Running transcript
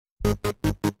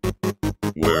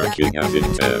Reaction has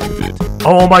intended.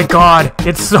 Oh my god,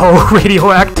 it's so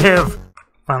radioactive!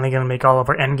 Finally gonna make all of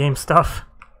our endgame stuff.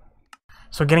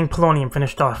 So getting polonium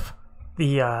finished off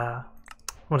the,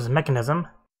 mechanism.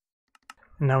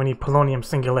 And now we need polonium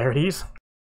singularities.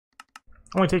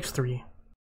 Only takes 3. And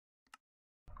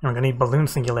we're gonna need balloon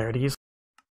singularities.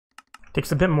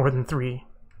 Takes a bit more than 3.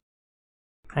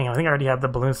 Hang on, I think I already have the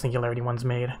balloon singularity ones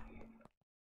made.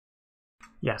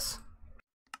 Yes.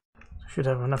 Should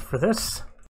have enough for this.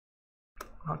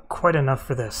 Not quite enough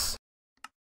for this.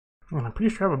 And I'm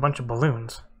pretty sure I have a bunch of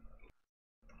balloons.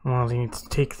 Well, you need to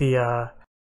take the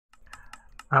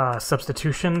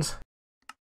substitutions.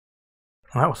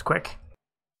 Well, that was quick.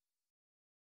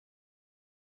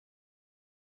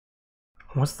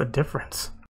 What's the difference?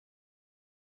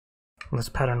 Will this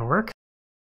pattern work?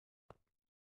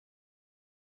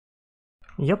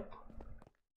 Yep.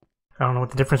 I don't know what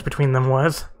the difference between them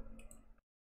was.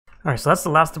 Alright, so that's the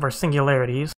last of our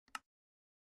singularities.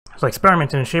 So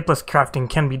experimenting in shapeless crafting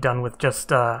can be done with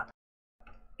just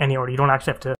any order. You don't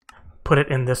actually have to put it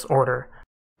in this order.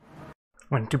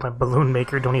 Went to my balloon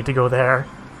maker, don't need to go there.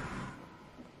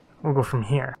 We'll go from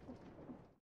here.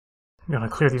 I'm gonna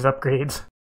clear these upgrades.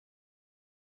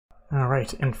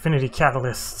 Alright, infinity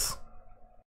catalysts.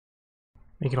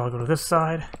 Make it all go to this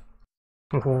side.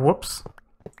 Whoops.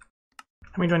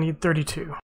 How many do I need?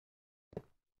 32.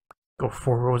 Go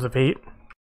 4 rows of 8.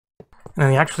 And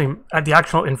then the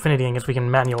actual infinity ingots we can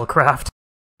manual craft,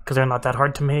 because they're not that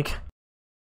hard to make.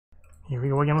 Here we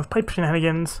go again with pipe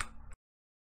shenanigans.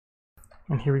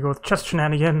 And here we go with chest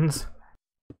shenanigans.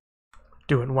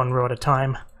 Do it 1 row at a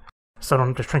time, so I don't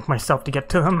have to shrink myself to get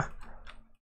to them.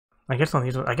 I guess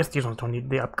these ones don't need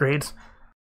the upgrades.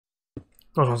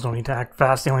 Those ones don't need to act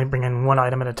fast, they only bring in 1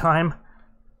 item at a time.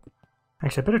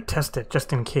 Actually, I better test it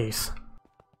just in case.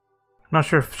 I'm not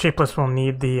sure if shapeless will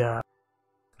need the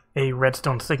a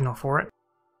redstone signal for it.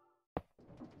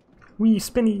 Wee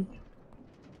spinny!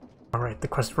 Alright, the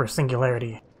quest for a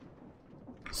singularity.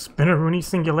 Spinneroony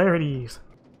singularities!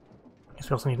 Guess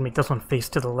we also need to make this one face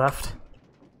to the left.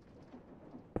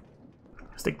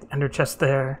 Stick the ender chest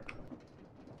there.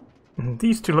 And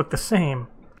these two look the same.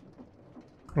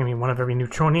 Maybe one of every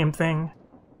neutronium thing.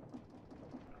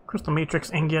 Crystal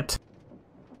matrix ingot.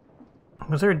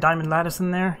 Was there a diamond lattice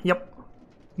in there? Yep.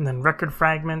 And then record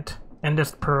fragment,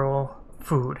 endest pearl,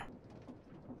 food.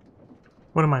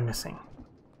 What am I missing?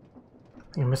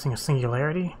 I think I'm missing a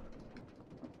singularity.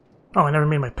 Oh, I never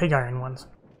made my pig iron ones.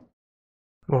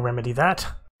 We'll remedy that.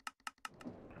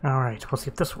 Alright, we'll see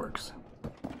if this works.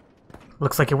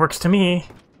 Looks like it works to me.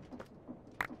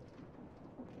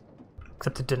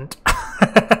 Except it didn't.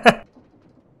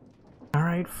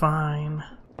 Alright, fine.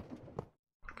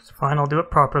 It's fine, I'll do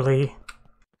it properly.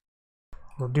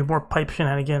 We'll do more pipe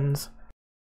shenanigans.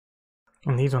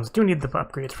 And these ones do need the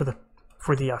upgrades for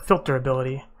the filter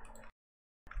ability.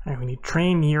 And we need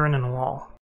train, urine, and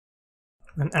wall.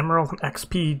 Then emerald and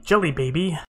XP jelly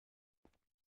baby.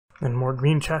 Then more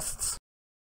green chests.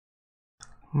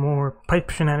 More pipe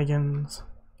shenanigans.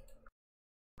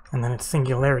 And then it's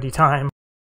singularity time.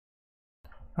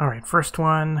 Alright, first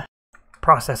one,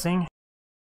 processing.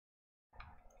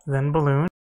 Then balloon.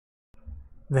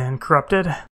 Then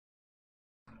corrupted.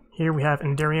 Here we have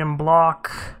Enderium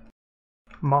block,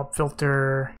 mob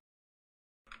filter,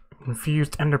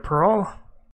 infused ender pearl,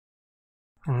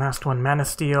 and last one mana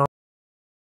steel,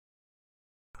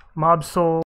 mob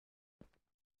soul,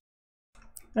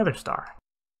 nether star.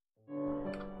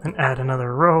 Then add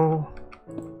another row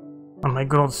on my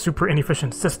good old super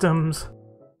inefficient systems.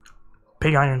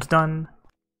 Pig iron's done.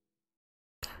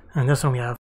 And this one we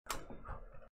have,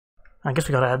 I guess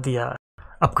we gotta add the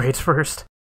upgrades first.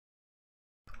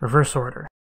 Reverse order.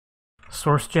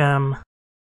 Source gem,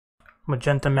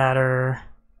 magenta matter,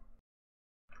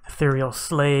 ethereal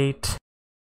slate,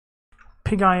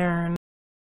 pig iron,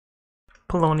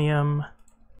 polonium,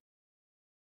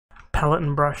 palette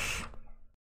and brush,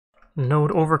 node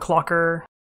overclocker,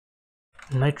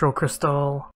 nitro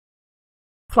crystal,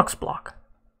 flux block.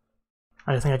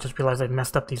 I think I just realized I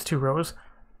messed up these 2 rows.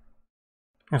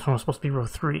 This one was supposed to be row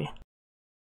 3.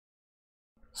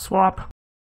 Swap.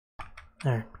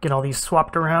 There, get all these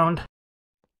swapped around.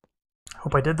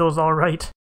 Hope I did those all right.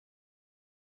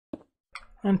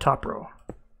 And top row.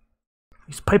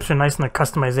 These pipes are nice in their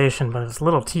customization, but it's a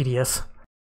little tedious.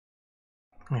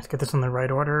 Let's get this in the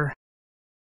right order.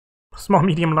 Small,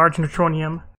 medium, large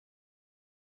neutronium.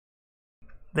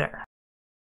 There.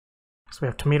 So we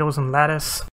have tomatoes and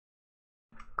lattice.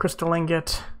 Crystal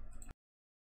ingot.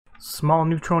 Small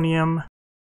neutronium.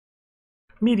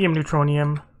 Medium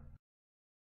neutronium.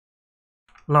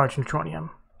 Large neutronium.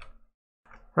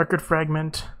 Record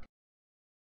fragment.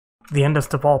 the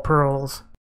endest of all pearls,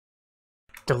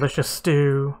 delicious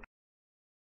stew,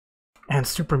 and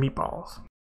super meatballs.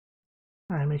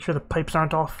 Alright, make sure the pipes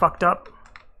aren't all fucked up.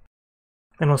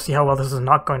 Then we'll see how well this is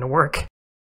not going to work.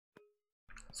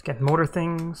 Let's get motor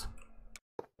things.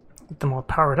 Get them all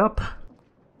powered up.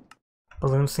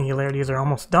 Balloon singularities are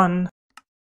almost done.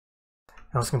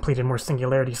 I also completed more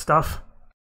singularity stuff.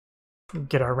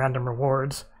 Get our random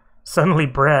rewards. Suddenly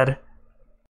bread.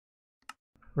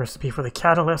 Recipe for the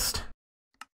catalyst.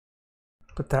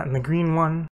 Put that in the green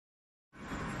one.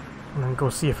 And then go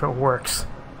see if it works.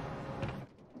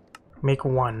 Make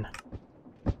one.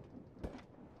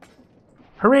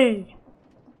 Hooray!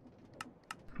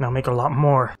 Now make a lot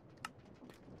more.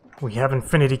 We have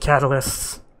infinity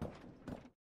catalysts.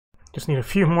 Just need a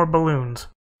few more balloons.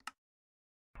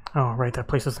 Oh, right, that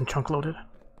place isn't chunk loaded.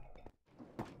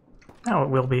 Now it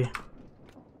will be.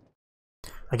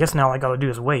 I guess now all I gotta do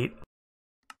is wait.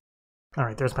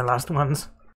 Alright, there's my last ones.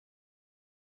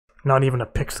 Not even a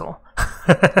pixel.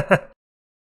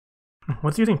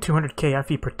 What's using 200k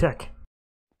FE per tick?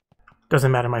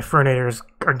 Doesn't matter, my furnators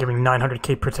are giving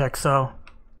 900k per tick, so...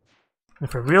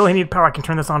 If I really need power, I can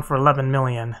turn this on for 11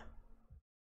 million.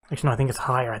 Actually, no, I think it's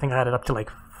higher. I think I had it up to like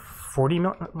 40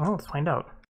 million. Well, let's find out.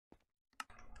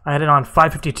 I had it on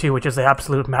 552, which is the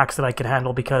absolute max that I could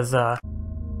handle because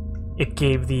it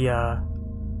gave the...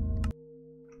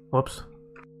 Whoops.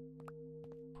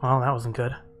 Well, that wasn't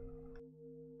good.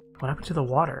 What happened to the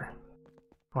water?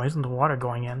 Why isn't the water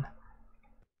going in?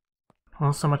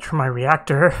 Well, so much for my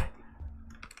reactor.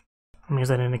 That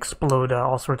means I didn't explode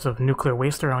all sorts of nuclear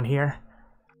waste around here.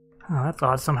 Oh, that's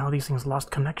odd. Somehow these things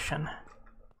lost connection.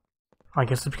 I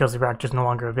guess it's because the reactor's no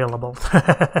longer available.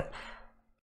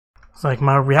 It's like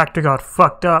my reactor got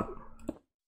fucked up.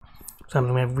 So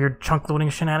we have weird chunk loading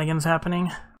shenanigans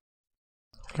happening.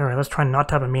 Alright, let's try not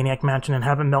to have a maniac mansion and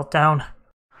have it melt down.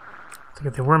 So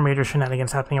if there were major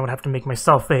shenanigans happening, I would have to make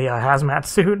myself a hazmat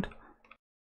suit.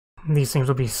 These things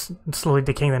will be slowly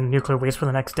decaying the nuclear waste for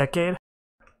the next decade.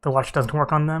 The watch doesn't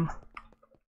work on them.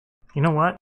 You know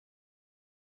what?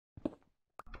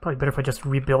 Probably better if I just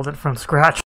rebuild it from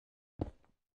scratch.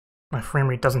 My frame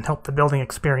rate doesn't help the building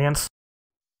experience.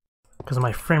 Because of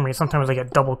my frame rate, sometimes I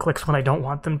get double clicks when I don't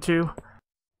want them to.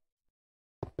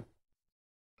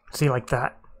 See, like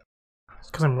that. It's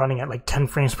because I'm running at like 10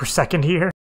 frames per second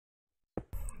here.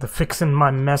 The Fixin' My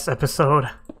Mess episode.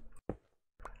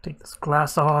 Take this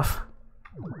glass off.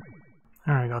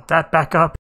 Alright, got that back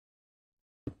up.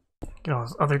 Get all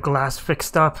this other glass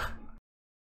fixed up.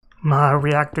 My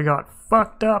reactor got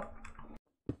fucked up.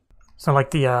 It's not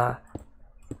like the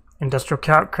industrial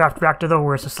craft reactor though,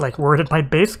 where it's just like, where did my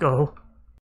base go?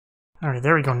 Alright,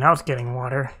 there we go, now it's getting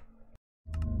water.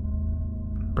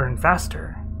 Burn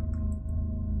faster.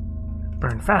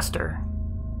 Burn faster.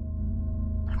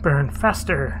 Burn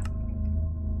faster.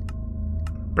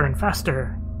 Burn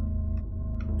faster.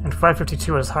 And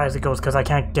 552 as high as it goes because I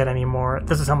can't get any more.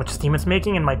 This is how much steam it's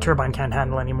making and my turbine can't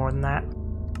handle any more than that.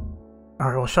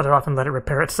 Alright, we'll shut it off and let it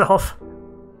repair itself.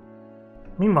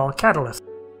 Meanwhile, catalyst.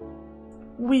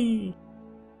 Whee!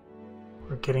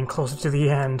 We're getting closer to the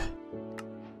end.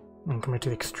 And coming to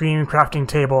the extreme crafting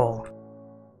table.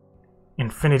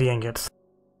 Infinity ingots.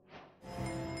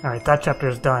 Alright, that chapter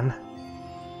is done.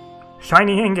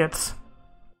 Shiny ingots!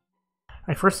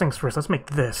 Alright, first things first, let's make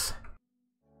this.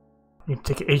 We need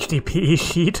to take an HDPE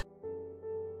sheet.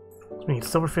 So we need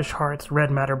silverfish hearts,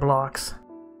 red matter blocks.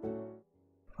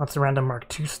 Lots of random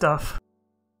Mark II stuff.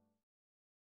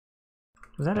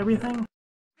 Is that everything?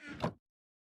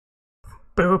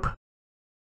 Boop!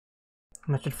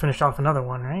 And that should finish off another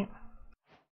one, right?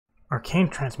 Arcane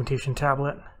transmutation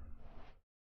tablet.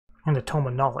 And a tome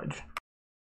of knowledge.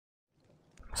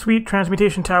 Sweet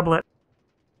transmutation tablet.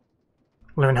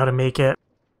 Learn how to make it.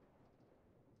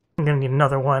 I'm gonna need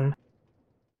another one.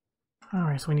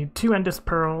 Alright, so we need 2 endless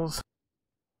pearls.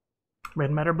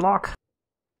 Red matter block.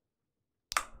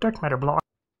 Dark matter block.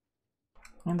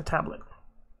 And the tablet.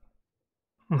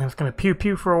 And that's gonna pew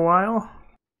pew for a while.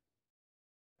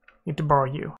 Need to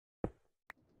borrow you.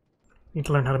 Need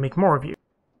to learn how to make more of you.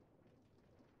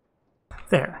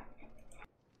 There.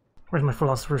 Where's my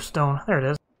philosopher's stone? There it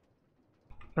is.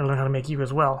 Better learn how to make you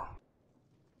as well.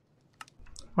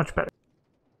 Much better.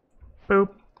 Boop.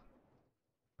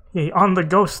 Yay, on the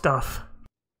go stuff.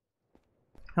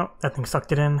 Oh, that thing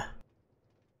sucked it in.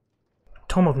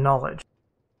 Tome of Knowledge.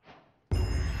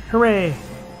 Hooray!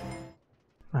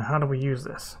 Now how do we use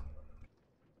this?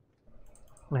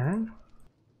 Learn?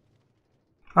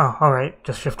 Oh, alright,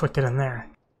 just shift-clicked it in there.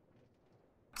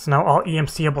 So now all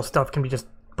EMCable stuff can be just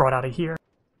brought out of here.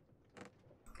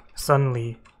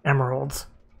 Suddenly, emeralds.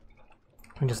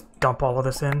 Can just dump all of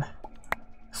this in.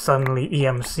 Suddenly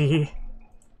EMC.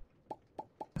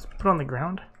 Let's put it on the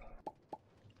ground.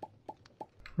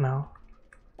 No.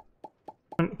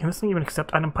 Can this thing even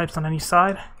accept item pipes on any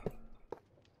side? I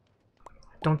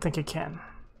don't think it can.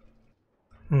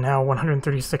 Now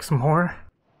 136 more.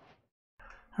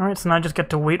 Alright, so now I just get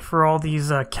to wait for all these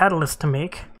catalysts to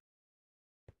make.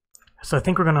 So I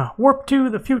think we're gonna warp to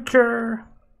the future.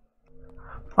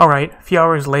 Alright, a few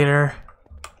hours later,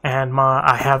 and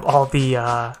I have all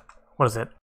the, what is it?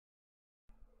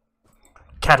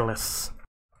 Catalysts.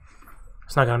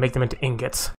 It's not gonna make them into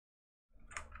ingots.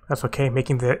 That's okay,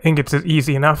 making the ingots is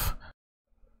easy enough.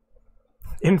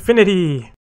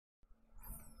 Infinity!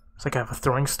 It's like I have a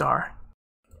throwing star.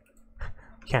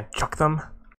 Can't chuck them.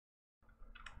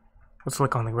 Let's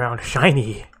look on the ground.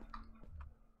 Shiny!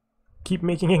 Keep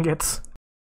making ingots.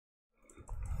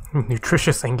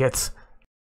 Nutritious ingots.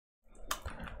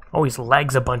 Always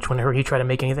lags a bunch whenever you try to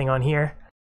make anything on here.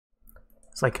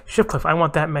 It's like, shift click, I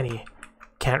want that many.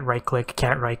 Can't right click,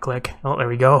 can't right click. Oh, there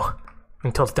we go.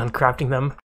 Until it's done crafting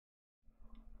them.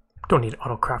 Don't need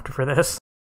auto crafter for this.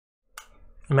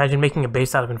 Imagine making a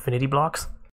base out of infinity blocks.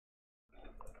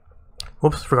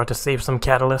 Whoops, forgot to save some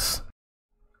catalysts.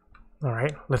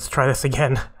 Alright, let's try this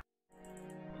again.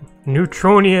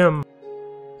 Neutronium!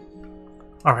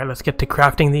 Alright, let's get to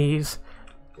crafting these.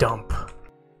 Dump.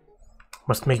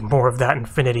 Must make more of that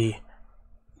infinity.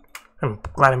 I'm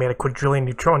glad I made a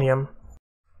quadrillion neutronium.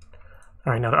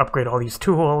 Alright, now to upgrade all these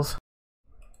tools.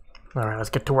 Alright,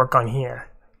 let's get to work on here.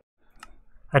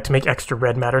 I had to make extra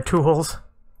red matter tools.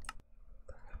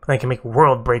 Then I can make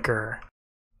World Breaker.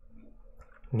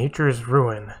 Nature's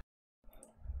Ruin.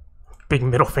 Big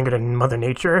middle finger to Mother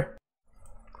Nature.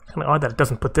 It's kind of odd that it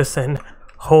doesn't put this in.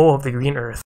 Hoe of the Green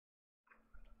Earth.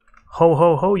 Ho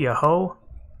ho ho ya ho.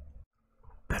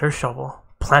 Better Shovel.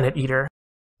 Planet Eater.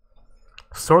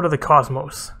 Sword of the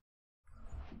Cosmos.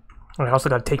 I also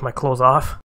gotta take my clothes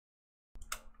off.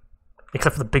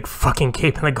 Except for the big fucking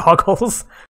cape and the goggles.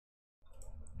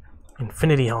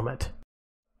 Infinity Helmet.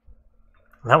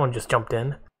 That one just jumped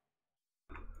in.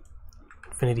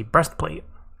 Infinity Breastplate.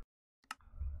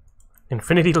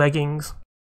 Infinity Leggings.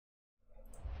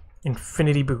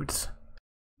 Infinity Boots.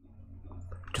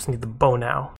 Just need the bow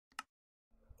now.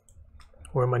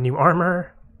 Wear my new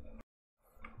armor.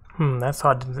 That's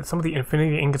odd. Did some of the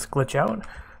infinity ingots glitch out?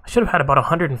 I should have had about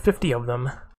 150 of them.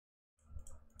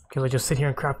 Can I just sit here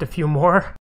and craft a few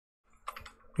more?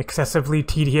 Excessively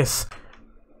tedious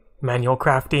manual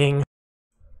crafting.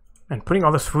 And putting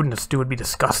all this food in a stew would be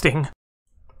disgusting.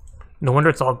 No wonder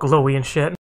it's all glowy and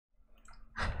shit.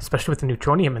 Especially with the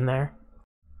neutronium in there.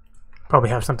 Probably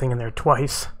have something in there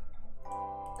twice.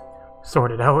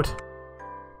 Sort it out.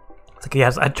 It's like he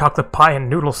has chocolate pie and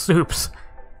noodle soups.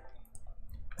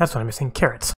 That's what I'm missing.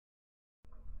 Carrots.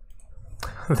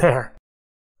 There.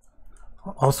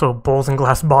 Also bowls and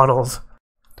glass bottles.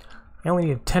 I only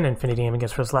needed 10 infinity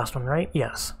ingots for this last one, right?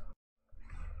 Yes.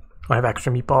 I have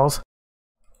extra meatballs.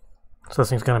 So this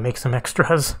thing's gonna make some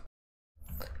extras.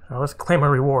 Now let's claim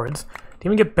our rewards. Do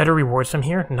you even get better rewards from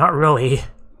here? Not really.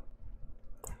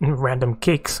 Random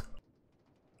cakes.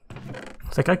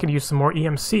 It's like I could use some more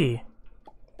EMC.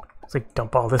 It's like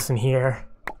dump all this in here.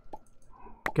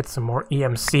 Get some more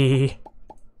EMC.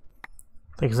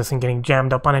 Like, is this thing getting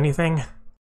jammed up on anything?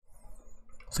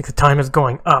 It's like the time is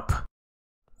going up.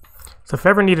 So if I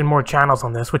ever needed more channels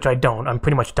on this, which I don't, I'm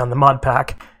pretty much done the mod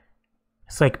pack.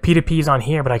 It's like P2Ps on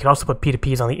here, but I could also put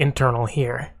P2Ps on the internal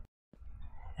here.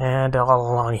 And all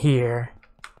along here.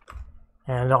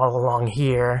 And all along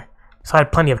here. So I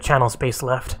had plenty of channel space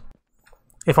left.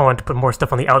 If I wanted to put more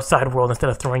stuff on the outside world instead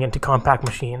of throwing it into compact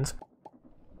machines.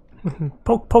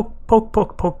 Poke, poke, poke,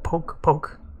 poke, poke, poke,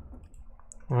 poke.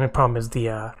 The only problem is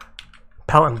the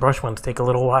palette and brush ones take a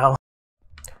little while.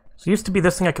 So it used to be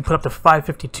this thing I could put up to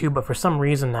 552, but for some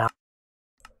reason now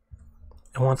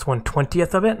it wants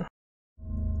 1/20th of it.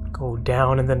 Go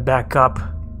down and then back up.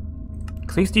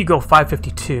 Because I used to go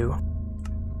 552.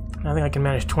 I think I can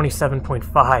manage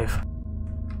 27.5.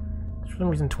 For some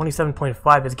reason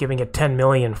 27.5 is giving it 10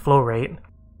 million flow rate.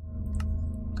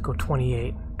 Let's go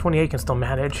 28. 28 can still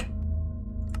manage.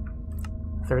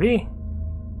 30.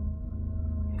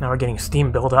 Now we're getting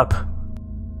steam buildup.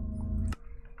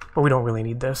 But we don't really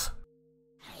need this.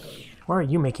 Why are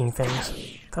you making things?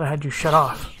 Thought I had you shut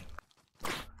off.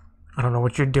 I don't know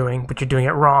what you're doing, but you're doing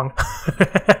it wrong.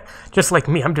 Just like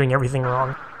me, I'm doing everything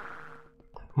wrong.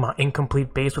 My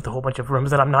incomplete base with a whole bunch of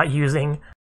rooms that I'm not using.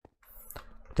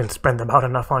 Didn't spread them out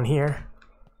enough on here.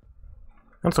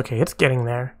 That's okay, it's getting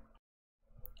there.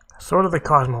 Sword of the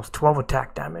Cosmos, 12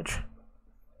 attack damage.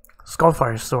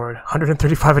 Skullfire Sword,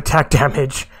 135 attack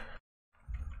damage.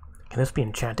 Can this be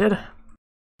enchanted?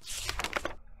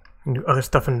 Do other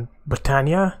stuff in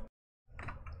Botania.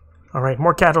 Alright,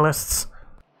 more catalysts.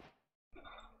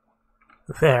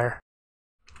 There.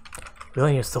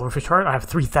 Really need a silverfish heart? I have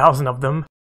 3,000 of them.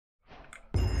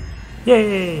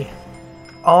 Yay!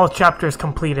 All chapters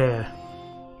completed.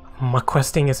 My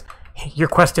questing is... Your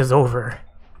quest is over.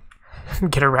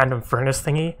 Get a random furnace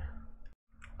thingy.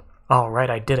 Alright,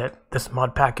 I did it. This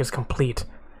mod pack is complete.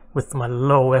 With my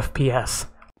low FPS.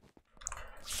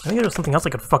 I think there's something else I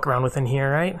could fuck around with in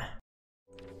here, right?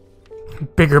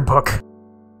 Bigger book.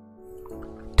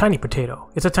 Tiny potato.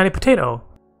 It's a tiny potato.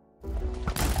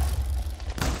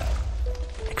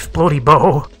 Explodey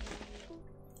bow.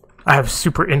 I have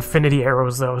super infinity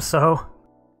arrows though, so...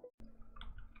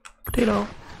 Potato.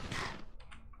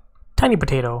 Tiny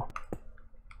potato.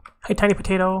 Hi, tiny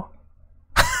potato.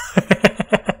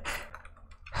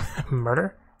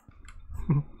 Murder?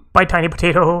 Bye, tiny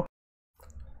potato.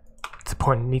 It's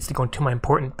important. It needs to go into my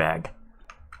important bag.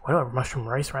 Why do I have mushroom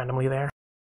rice randomly there?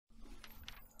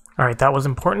 Alright, that was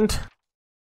important.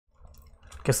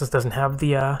 Guess this doesn't have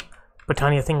the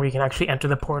Botania thing where you can actually enter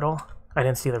the portal. I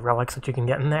didn't see the relics that you can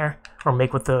get in there, or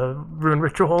make with the rune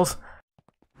rituals.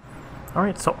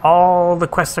 Alright, so all the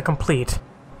quests are complete.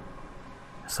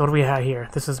 So what do we have here?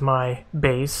 This is my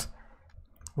base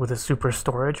with a super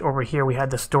storage. Over here we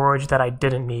had the storage that I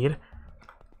didn't need.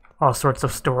 All sorts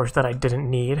of storage that I didn't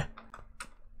need.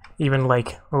 Even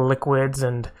like liquids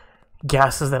and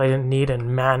gases that I didn't need,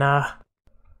 and mana.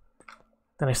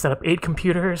 Then I set up 8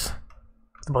 computers.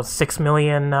 It's about 6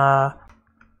 million,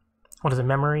 what is it,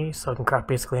 memory? So I can craft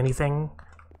basically anything.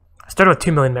 I started with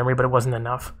 2 million memory, but it wasn't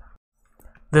enough.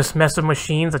 This mess of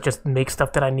machines that just make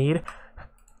stuff that I need.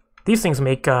 These things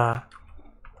make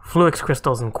fluix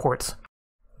crystals and quartz.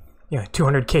 Yeah,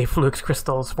 200k fluix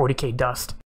crystals, 40k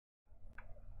dust.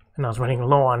 And I was running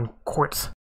low on quartz.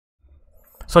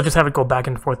 So I'll just have it go back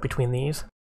and forth between these.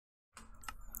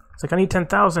 It's like, I need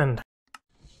 10,000.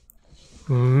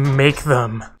 Make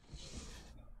them.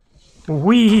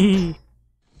 Whee!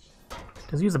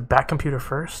 Does he use a back computer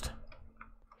first?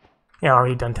 Yeah,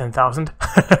 already done 10,000.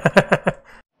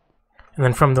 And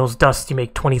then from those dusts you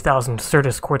make 20,000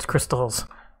 Certus quartz crystals.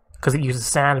 Because it uses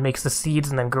sand, it makes the seeds,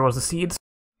 and then grows the seeds.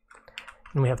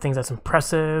 And we have things that's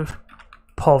impressive.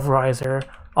 Pulverizer.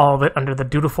 All of it under the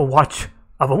dutiful watch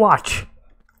of a watch.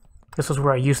 This was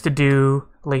where I used to do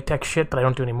latex shit, but I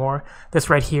don't do anymore. This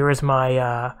right here is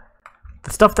my,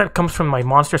 the stuff that comes from my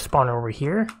monster spawner over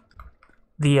here.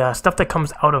 The stuff that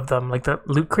comes out of them, like the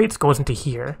loot crates, goes into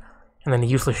here. And then the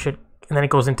useless shit, and then it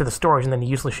goes into the storage, and then the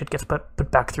useless shit gets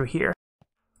put back through here.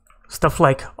 Stuff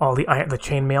like all the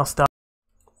chainmail stuff.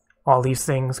 All these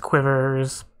things,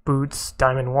 quivers, boots,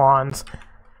 diamond wands,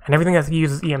 and everything that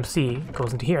uses EMC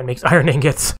goes into here and makes iron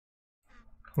ingots.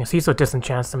 You see, so it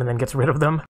disenchants them and then gets rid of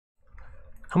them.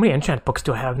 How many enchant books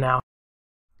do I have now?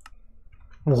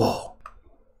 Whoa.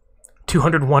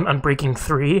 201 Unbreaking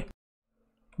 3?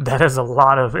 That is a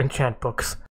lot of enchant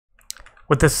books.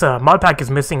 What this mod pack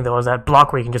is missing though is that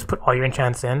block where you can just put all your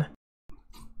enchants in.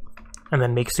 And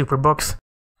then make super books.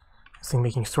 This thing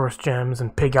making source gems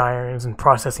and pig irons and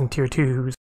processing tier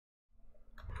 2s.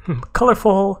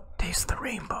 Colorful, taste the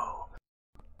rainbow.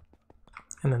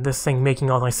 And then this thing making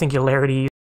all my singularities.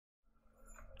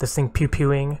 This thing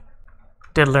pew-pewing.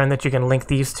 Did learn that you can link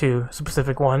these to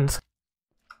specific ones.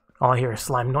 All I hear is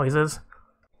slime noises.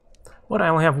 What, I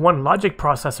only have 1 logic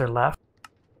processor left.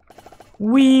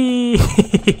 Whee!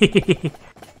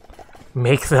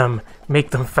 Make them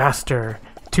faster.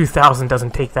 2,000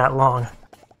 doesn't take that long.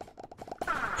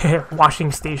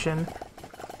 Washing station.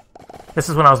 This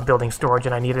is when I was building storage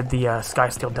and I needed the sky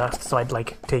steel dust, so I'd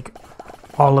like take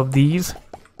all of these,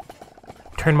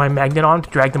 turn my magnet on to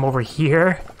drag them over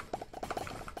here,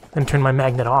 then turn my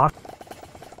magnet off.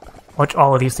 Watch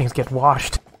all of these things get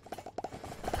washed.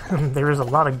 There is a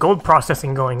lot of gold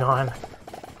processing going on.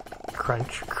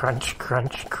 Crunch, crunch,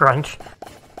 crunch, crunch.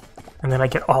 And then I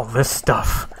get all this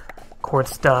stuff.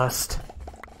 Quartz dust.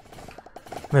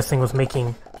 This thing was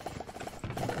making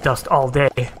dust all day.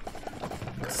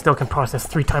 Still can process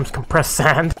 3 times compressed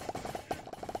sand.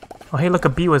 Oh hey, look, a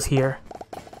bee was here.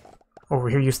 Over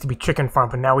here used to be chicken farm,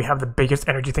 but now we have the biggest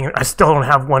energy thing. I still don't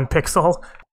have 1 pixel.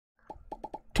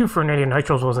 2 Fernadian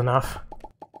nitros was enough.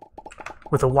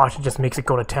 With a watch, it just makes it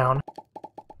go to town.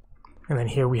 And then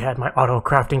here we had my auto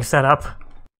crafting setup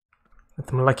with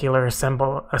the molecular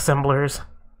assemblers.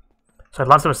 So I had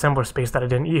lots of assembler space that I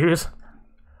didn't use.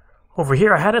 Over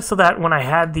here, I had it so that when I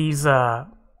had these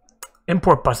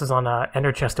import buses on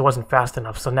ender chest, it wasn't fast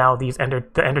enough. So now the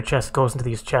ender chest goes into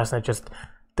these chests and it just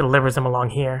delivers them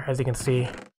along here, as you can see.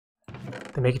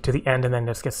 They make it to the end and then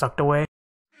just get sucked away.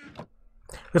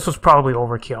 This was probably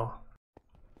overkill.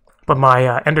 But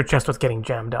my ender chest was getting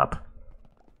jammed up.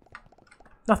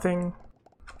 Nothing.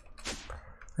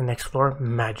 The next floor,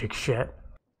 magic shit.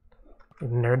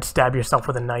 Nerd, stab yourself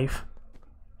with a knife.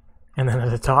 And then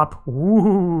at the top,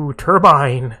 ooh,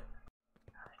 turbine!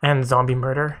 And zombie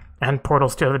murder. And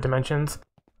portals to other dimensions.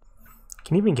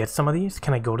 Can you even get some of these?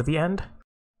 Can I go to the end?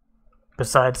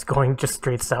 Besides going just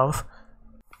straight south.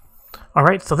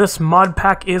 Alright, so this mod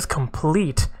pack is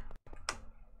complete.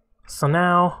 So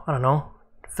now, I don't know,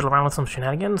 fiddle around with some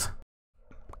shenanigans.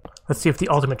 Let's see if the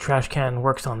ultimate trash can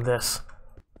works on this.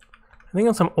 I think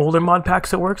on some older mod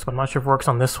packs it works, but I'm not sure if it works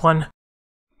on this one.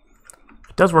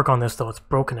 It does work on this though, it's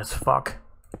broken as fuck.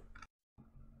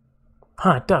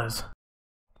 Huh, it does.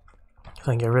 So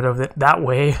I can get rid of it that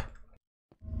way.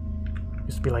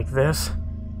 Used to be like this.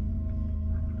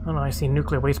 Oh no, I see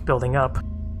nuclear waste building up.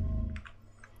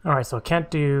 Alright, so I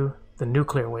can't do the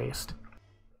nuclear waste.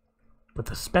 But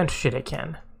the spent shit it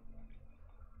can.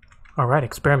 Alright,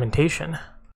 experimentation.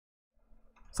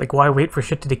 It's like, why wait for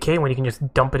shit to decay when you can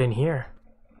just dump it in here?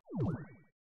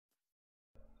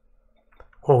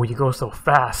 Whoa, you go so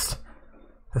fast.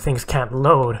 The things can't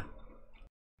load.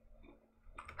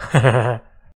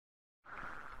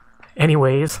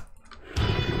 Anyways.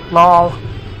 Lol.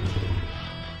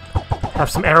 Have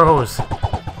some arrows.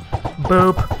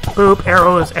 Boop, boop,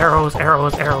 arrows, arrows,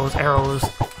 arrows, arrows, arrows.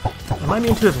 Am I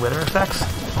immune to his wither effects?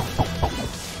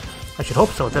 I should hope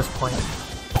so at this point.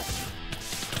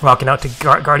 Rocking out to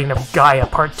Guardian of Gaia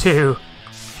Part 2.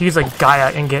 Use a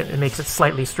Gaia ingot, it makes it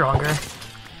slightly stronger.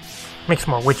 Makes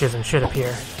more witches and shit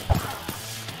appear.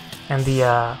 And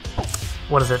the,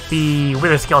 what is it? The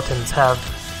wither skeletons have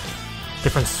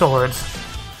different swords.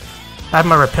 I have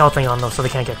my repel thing on though, so they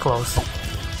can't get close.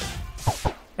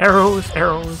 Arrows,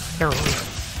 arrows,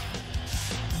 arrows.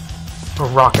 We're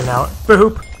rocking out.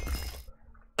 Boop!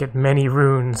 Get many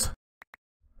runes.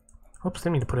 Oops,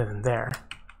 didn't mean to put it in there.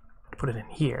 Put it in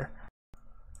here.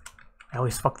 I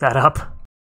always fuck that up.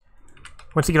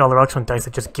 Once you get all the rocks on dice,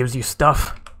 it just gives you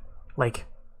stuff. Like,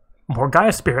 more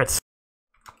Gaia spirits.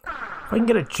 If I can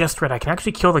get it just right, I can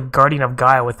actually kill the Guardian of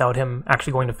Gaia without him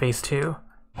actually going to phase 2.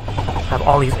 Have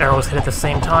all these arrows hit at the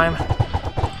same time.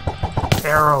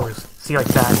 Arrows. See, like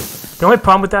that. The only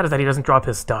problem with that is that he doesn't drop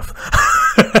his stuff.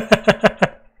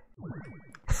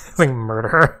 It's like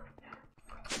murder.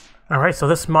 Alright, so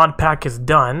this mod pack is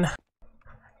done.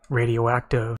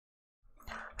 Radioactive.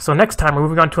 So next time we're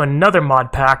moving on to another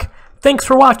mod pack. Thanks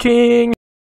for watching!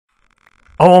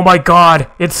 Oh my god,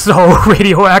 it's so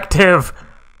radioactive!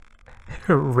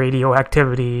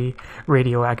 Radioactivity,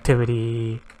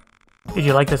 radioactivity. Did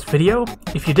you like this video?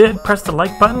 If you did, press the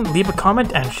like button, leave a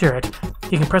comment, and share it.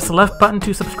 You can press the left button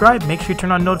to subscribe, make sure you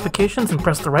turn on notifications, and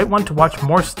press the right one to watch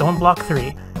more Stoneblock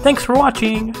 3. Thanks for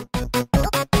watching!